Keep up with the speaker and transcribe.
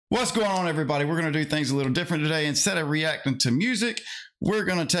What's going on, everybody? We're going to do things a little different today. Instead of reacting to music, we're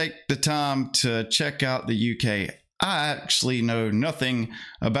going to take the time to check out the UK. I actually know nothing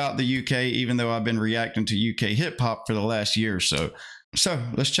about the UK, even though I've been reacting to UK hip hop for the last year or so. So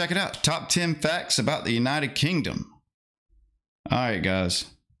let's check it out. Top 10 facts about the United Kingdom. All right, guys,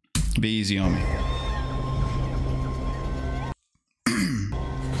 be easy on me.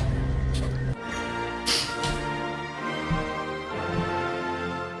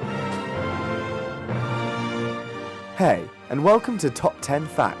 Hey, and welcome to Top 10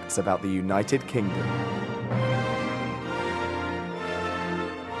 Facts about the United Kingdom.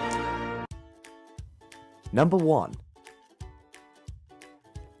 Number 1.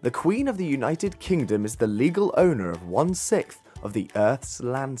 The Queen of the United Kingdom is the legal owner of 1/6 of the Earth's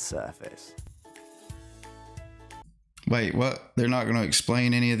land surface. Wait, what? They're not going to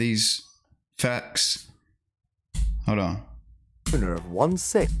explain any of these facts? Hold on. Owner of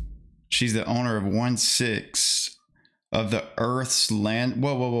 1/6. She's the owner of 1/6 of the Earth's land.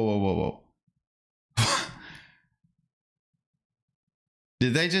 Whoa.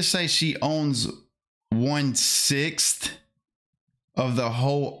 Did they just say she owns 1/6 of the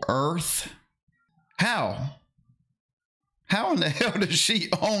whole Earth? How? How in the hell does she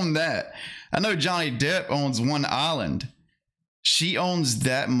own that? I know Johnny Depp owns one island. She owns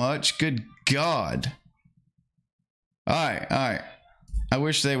that much? Good God. All right. I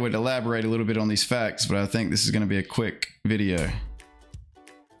wish they would elaborate a little bit on these facts, but I think this is going to be a quick video.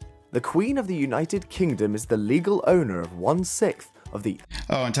 The Queen of the United Kingdom is the legal owner of 1/6 of the...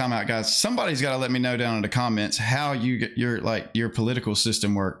 Oh, and time out, guys. Somebody's got to let me know down in the comments how you get your political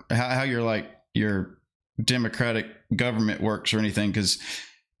system work, how your democratic government works or anything. Because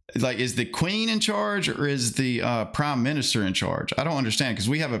is the Queen in charge or is the Prime Minister in charge? I don't understand, because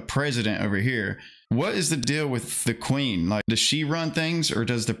we have a president over here. What is the deal with the Queen? Like, does she run things or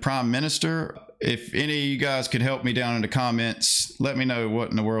does the Prime Minister? If any of you guys could help me down in the comments, let me know what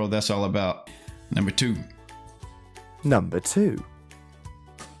in the world that's all about. Number 2. Number 2.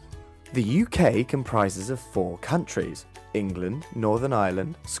 The UK comprises of 4 countries: England, Northern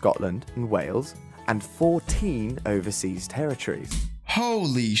Ireland, Scotland, and Wales, and 14 overseas territories.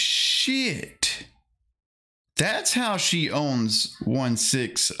 Holy shit! That's how she owns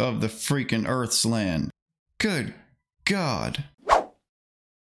 1/6 of the freaking Earth's land. Good God.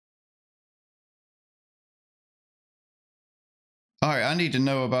 All right, I need to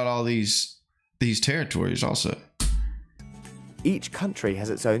know about all these territories also. Each country has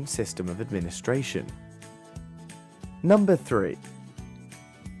its own system of administration. Number 3.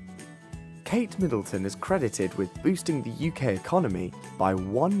 Kate Middleton is credited with boosting the UK economy by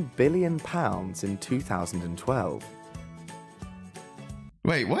 £1 billion in 2012.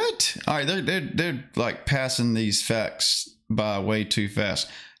 Wait, what? All right, they're like passing these facts by way too fast.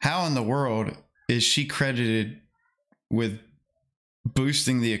 How in the world is she credited with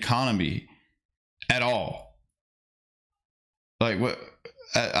boosting the economy at all? Like, what?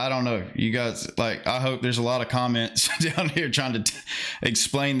 I don't know, you guys. Like, I hope there's a lot of comments down here trying to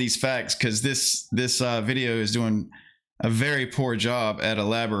explain these facts, because this video is doing a very poor job at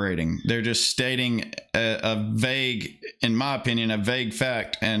elaborating. They're just stating a vague, in my opinion, a vague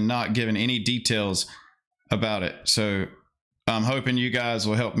fact and not giving any details about it. So I'm hoping you guys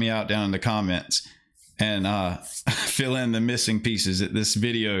will help me out down in the comments and fill in the missing pieces that this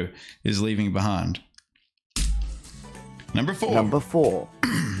video is leaving behind. Number 4. Number 4.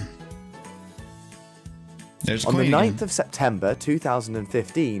 There's On the Queen 9th of September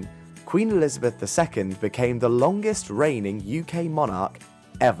 2015, Queen Elizabeth II became the longest reigning UK monarch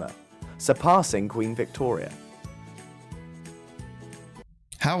ever, surpassing Queen Victoria.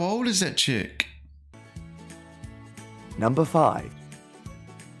 How old is that chick? Number 5.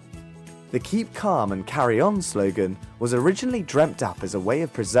 The Keep Calm and Carry On slogan was originally dreamt up as a way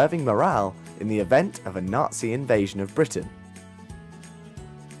of preserving morale in the event of a Nazi invasion of Britain.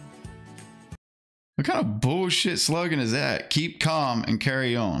 What kind of bullshit slogan is that? Keep calm and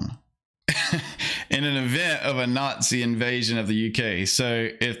carry on. In an event of a Nazi invasion of the UK. So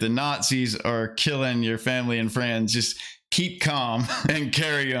if the Nazis are killing your family and friends, just keep calm and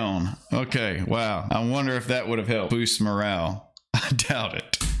carry on. Okay, wow. I wonder if that would have helped boost morale. I doubt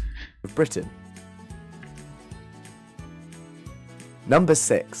it. Of Britain. Number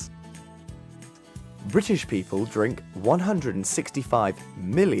 6. British people drink 165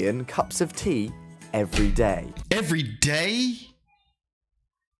 million cups of tea every day. Every day?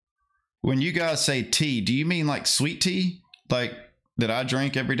 When you guys say tea, do you mean like sweet tea? Like that I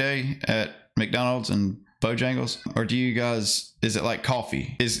drink every day at McDonald's and Bojangles? Or do you guys, is it like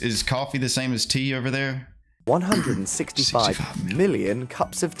coffee? Is coffee the same as tea over there? 165 million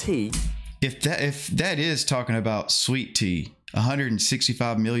cups of tea. If that is talking about sweet tea,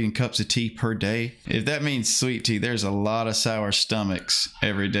 165 million cups of tea per day. If that means sweet tea, there's a lot of sour stomachs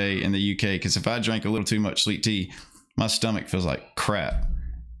every day in the UK. Because if I drink a little too much sweet tea, my stomach feels like crap.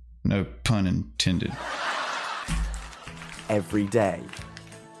 No pun intended. Every day.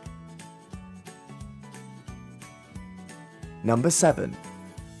 Number 7.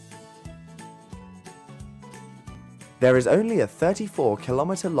 There is only a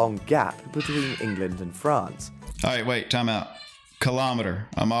 34-kilometre long gap between England and France. All right, wait, time out. Kilometer.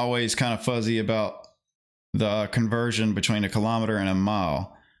 I'm always kind of fuzzy about the conversion between a kilometer and a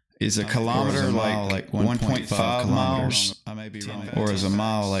mile. Is a kilometer like 1.5 miles? I may be wrong. Or is a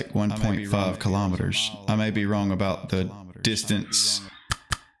mile like 1.5 kilometers? I may be wrong about the distance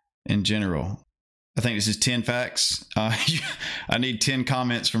in general. I think this is 10 facts. I need 10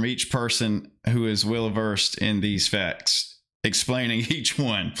 comments from each person who is well-versed in these facts, explaining each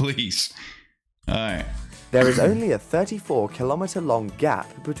one, please. All right. There is only a 34-kilometre long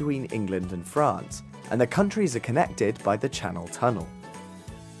gap between England and France, and the countries are connected by the Channel Tunnel.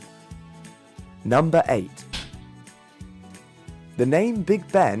 Number 8. The name Big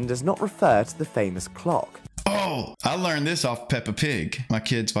Ben does not refer to the famous clock. Oh, I learned this off Peppa Pig. My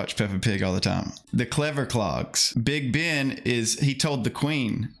kids watch Peppa Pig all the time. The clever clocks. Big Ben is, he told the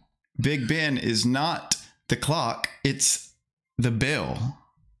Queen, Big Ben is not the clock, it's the bell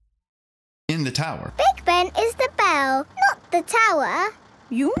in the tower. Big Ben is the bell, not the tower.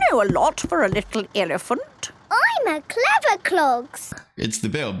 You know a lot for a little elephant. I'm a clever clogs. It's the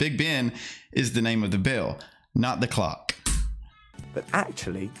bell. Big Ben is the name of the bell, not the clock. But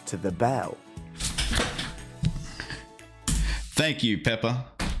actually to the bell. Thank you, Peppa.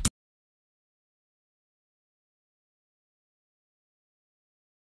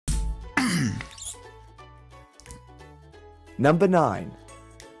 Number 9.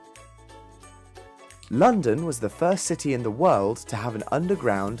 London was the first city in the world to have an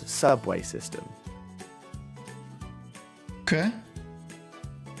underground subway system. Okay.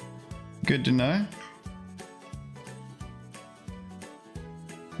 Good to know.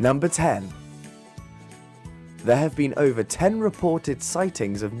 Number 10. There have been over 10 reported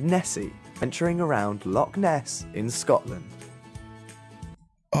sightings of Nessie venturing around Loch Ness in Scotland.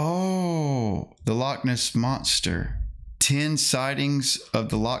 Oh, the Loch Ness Monster. 10 sightings of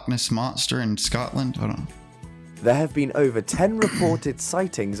the Loch Ness Monster in Scotland? Hold on. There have been over 10 reported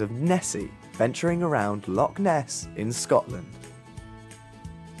sightings of Nessie venturing around Loch Ness in Scotland.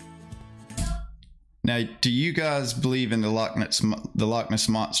 Now, do you guys believe in the Loch Ness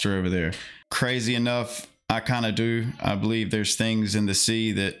Monster over there? Crazy enough, I kind of do. I believe there's things in the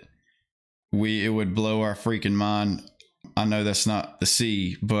sea that it would blow our freaking mind. I know that's not the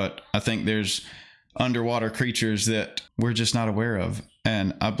sea, but I think there's underwater creatures that we're just not aware of.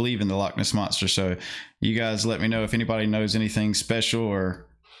 And I believe in the Loch Ness Monster. So you guys let me know if anybody knows anything special or,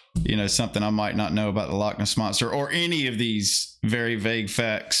 you know, something I might not know about the Loch Ness Monster or any of these very vague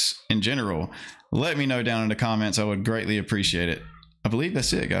facts in general. Let me know down in the comments. I would greatly appreciate it. I believe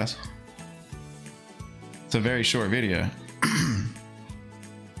that's it, guys. It's a very short video.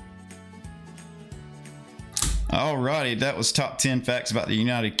 Alrighty, that was top 10 facts about the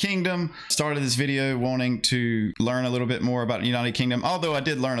United Kingdom. Started this video wanting to learn a little bit more about the United Kingdom. Although I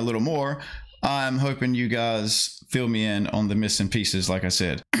did learn a little more, I'm hoping you guys fill me in on the missing pieces, like I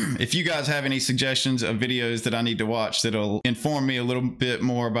said. If you guys have any suggestions of videos that I need to watch that'll inform me a little bit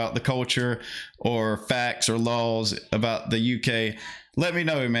more about the culture or facts or laws about the UK, let me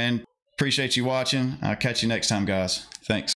know, man. Appreciate you watching. I'll catch you next time, guys. Thanks.